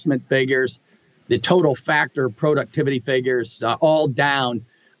investment figures, the total factor productivity figures, all down.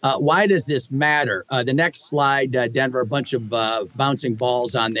 Why does this matter? The next slide, Denver, a bunch of bouncing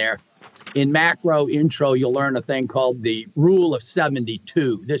balls on there. In macro intro, you'll learn a thing called the rule of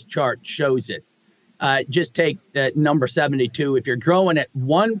 72. This chart shows it. Just take the number 72. If you're growing at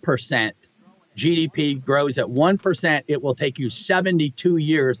 1%, GDP grows at 1%, it will take you 72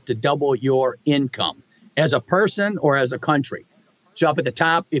 years to double your income as a person or as a country. So up at the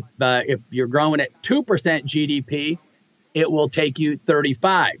top, if you're growing at 2% GDP, it will take you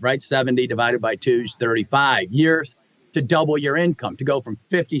 35, right? 70 divided by 2 is 35 years to double your income, to go from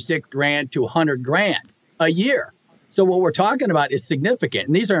 56 grand to 100 grand a year. So what we're talking about is significant.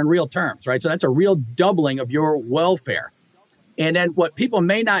 And these are in real terms, right? So that's a real doubling of your welfare. And then what people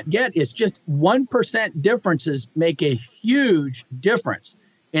may not get is just 1% differences make a huge difference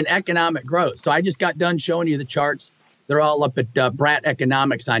in economic growth. So I just got done showing you the charts. They're all up at Brat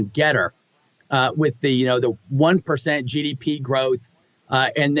Economics on Getter with the 1% GDP growth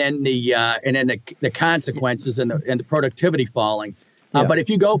and then the consequences and the productivity falling. But if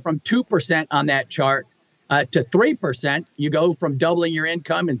you go from 2% on that chart to 3%, you go from doubling your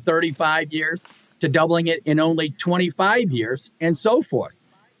income in 35 years to doubling it in only 25 years and so forth.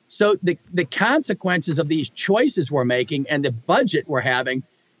 So the consequences of these choices we're making and the budget we're having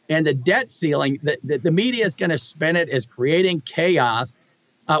and the debt ceiling, the media is going to spin it as creating chaos.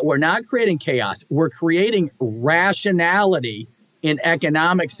 We're not creating chaos. We're creating rationality in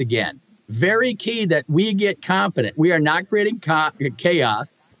economics again. Very key that we get confident. We are not creating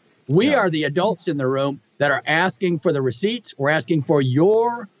chaos. We are the adults in the room that are asking for the receipts. We're asking for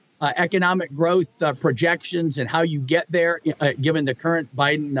your economic growth projections and how you get there, given the current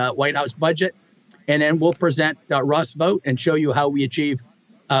Biden White House budget. And then we'll present Russ vote and show you how we achieve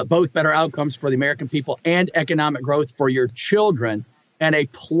both better outcomes for the American people and economic growth for your children and a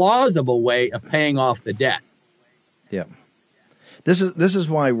plausible way of paying off the debt. Yeah. This is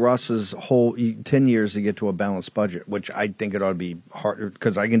why Russ's whole 10 years to get to a balanced budget, which I think it ought to be harder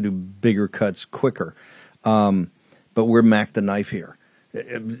because I can do bigger cuts quicker. But we're Mac the knife here.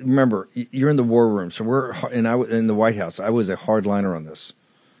 Remember, you're in the war room, so I in the White House. I was a hardliner on this,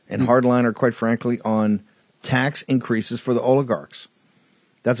 and hardliner, quite frankly, on tax increases for the oligarchs.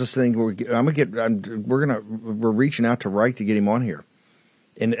 That's the thing. We're reaching out to Reich to get him on here.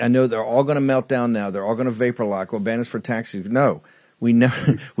 And I know they're all going to melt down now. They're all going to vapor lock or ban us for taxes. No,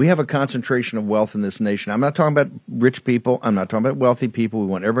 we have a concentration of wealth in this nation. I'm not talking about rich people. I'm not talking about wealthy people. We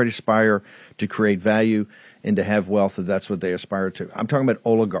want everybody to aspire to create value and to have wealth if that's what they aspire to. I'm talking about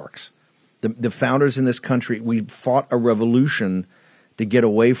oligarchs. The founders in this country, we fought a revolution to get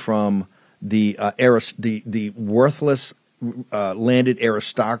away from the worthless landed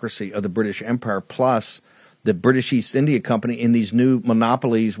aristocracy of the British Empire, plus the British East India Company in these new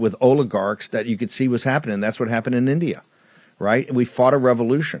monopolies with oligarchs that you could see was happening. That's what happened in India, right? We fought a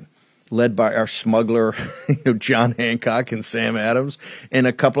revolution led by our smuggler, John Hancock and Sam Adams, and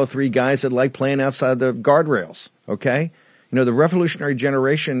a couple of three guys that like playing outside the guardrails, okay? The revolutionary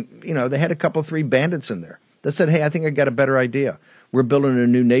generation, they had a couple of three bandits in there that said, hey, I think I got a better idea. We're building a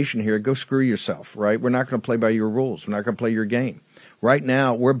new nation here. Go screw yourself, right? We're not going to play by your rules. We're not going to play your game. Right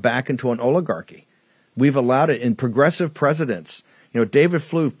now, we're back into an oligarchy. We've allowed it in progressive presidents. David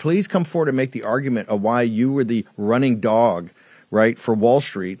Fluke, please come forward and make the argument of why you were the running dog, right, for Wall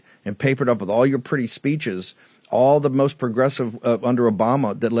Street and papered up with all your pretty speeches, all the most progressive under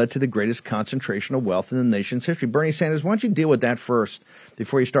Obama that led to the greatest concentration of wealth in the nation's history. Bernie Sanders, why don't you deal with that first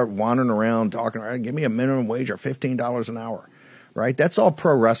before you start wandering around talking, give me a minimum wage or $15 an hour, right? That's all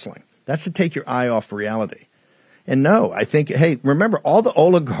pro wrestling. That's to take your eye off reality. And no, I think, hey, remember, all the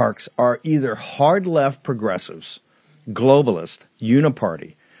oligarchs are either hard left progressives, globalist,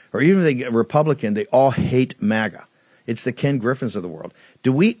 uniparty, or even if they get Republican, they all hate MAGA. It's the Ken Griffins of the world.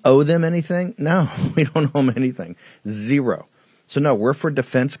 Do we owe them anything? No, we don't owe them anything. Zero. So no, we're for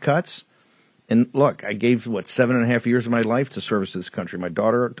defense cuts. And look, I gave, 7.5 years of my life to service this country. My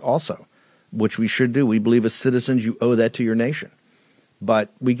daughter also, which we should do. We believe as citizens, you owe that to your nation. But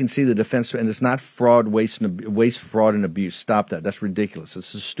we can see the defense, and it's not fraud, waste, fraud, and abuse. Stop that. That's ridiculous. This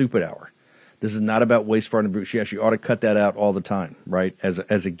is a stupid hour. This is not about waste, fraud, and abuse. Yes, you ought to cut that out all the time, right, as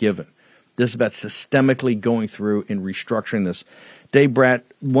a given. This is about systemically going through and restructuring this. Dave Bratt,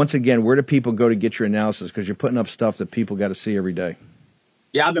 once again, where do people go to get your analysis? Because you're putting up stuff that people got to see every day.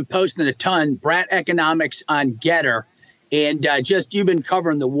 Yeah, I've been posting a ton. Bratt Economics on Getter. And you've been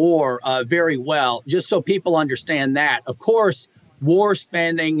covering the war very well, just so people understand that. Of course, war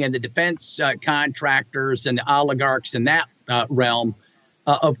spending and the defense contractors and the oligarchs in that realm,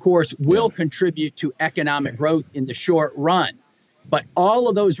 of course, will contribute to economic growth in the short run. But all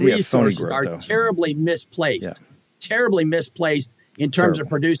of those resources are terribly misplaced, terribly misplaced in terms of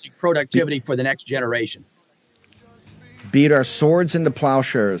producing productivity for the next generation. Beat our swords into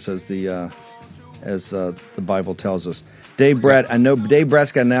plowshares, as the Bible tells us. Dave Bratt, I know Dave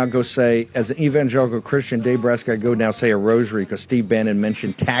Bratt's got to now go say, as an evangelical Christian, Dave Bratt's got to go now say a rosary because Steve Bannon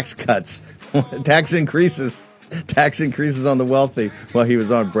mentioned tax cuts, tax increases on the wealthy while he was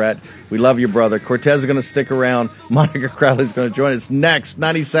on. Bratt, we love you, brother. Cortez is going to stick around. Monica Crowley's going to join us next.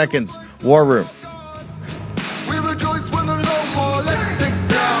 90 seconds. War Room. We rejoice when there's no more. Let's take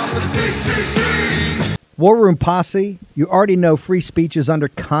down the CCP. War Room Posse, you already know free speech is under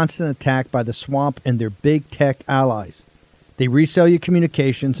constant attack by the swamp and their big tech allies. They resell your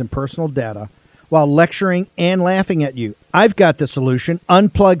communications and personal data while lecturing and laughing at you. I've got the solution.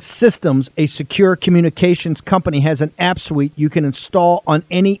 Unplug Systems, a secure communications company, has an app suite you can install on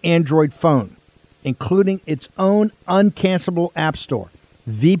any Android phone, including its own uncancelable app store,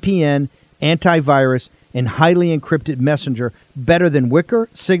 VPN, antivirus, and highly encrypted messenger, better than Wicker,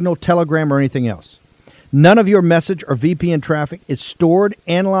 Signal, Telegram, or anything else. None of your message or VPN traffic is stored,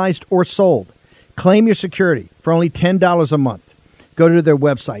 analyzed, or sold. Claim your security for only $10 a month. Go to their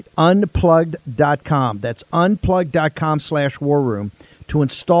website, unplugged.com. That's unplugged.com/war room to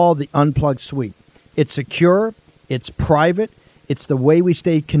install the Unplugged suite. It's secure, it's private, it's the way we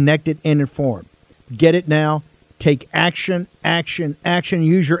stay connected and informed. Get it now. Take action, action, action.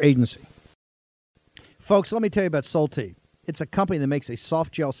 Use your agency. Folks, let me tell you about Solti. It's a company that makes a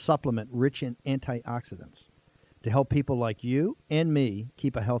soft gel supplement rich in antioxidants to help people like you and me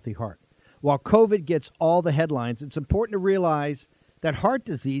keep a healthy heart. While COVID gets all the headlines, it's important to realize that heart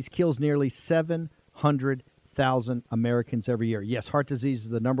disease kills nearly 700,000 Americans every year. Yes, heart disease is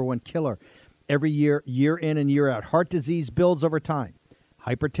the number one killer every year, year in and year out. Heart disease builds over time.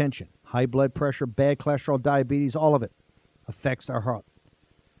 Hypertension, high blood pressure, bad cholesterol, diabetes, all of it affects our heart.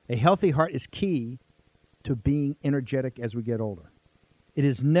 A healthy heart is key to being energetic as we get older. It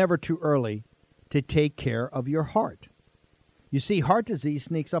is never too early to take care of your heart. You see, heart disease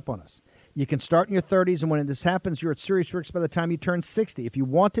sneaks up on us. You can start in your 30s, and when this happens, you're at serious risk by the time you turn 60. If you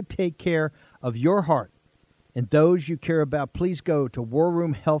want to take care of your heart and those you care about, please go to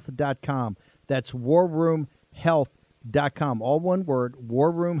warroomhealth.com. That's warroomhealth.com. All one word,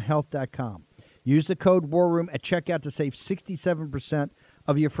 warroomhealth.com. Use the code WARROOM at checkout to save 67%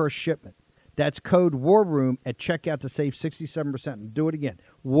 of your first shipment. That's code War Room at checkout to save 67%. And do it again.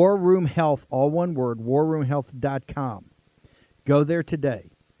 War Room Health, all one word, warroomhealth.com. Go there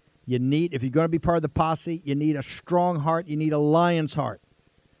today. If you're going to be part of the posse, you need a strong heart. You need a lion's heart.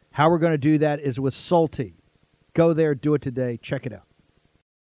 How we're going to do that is with Salty. Go there, do it today. Check it out.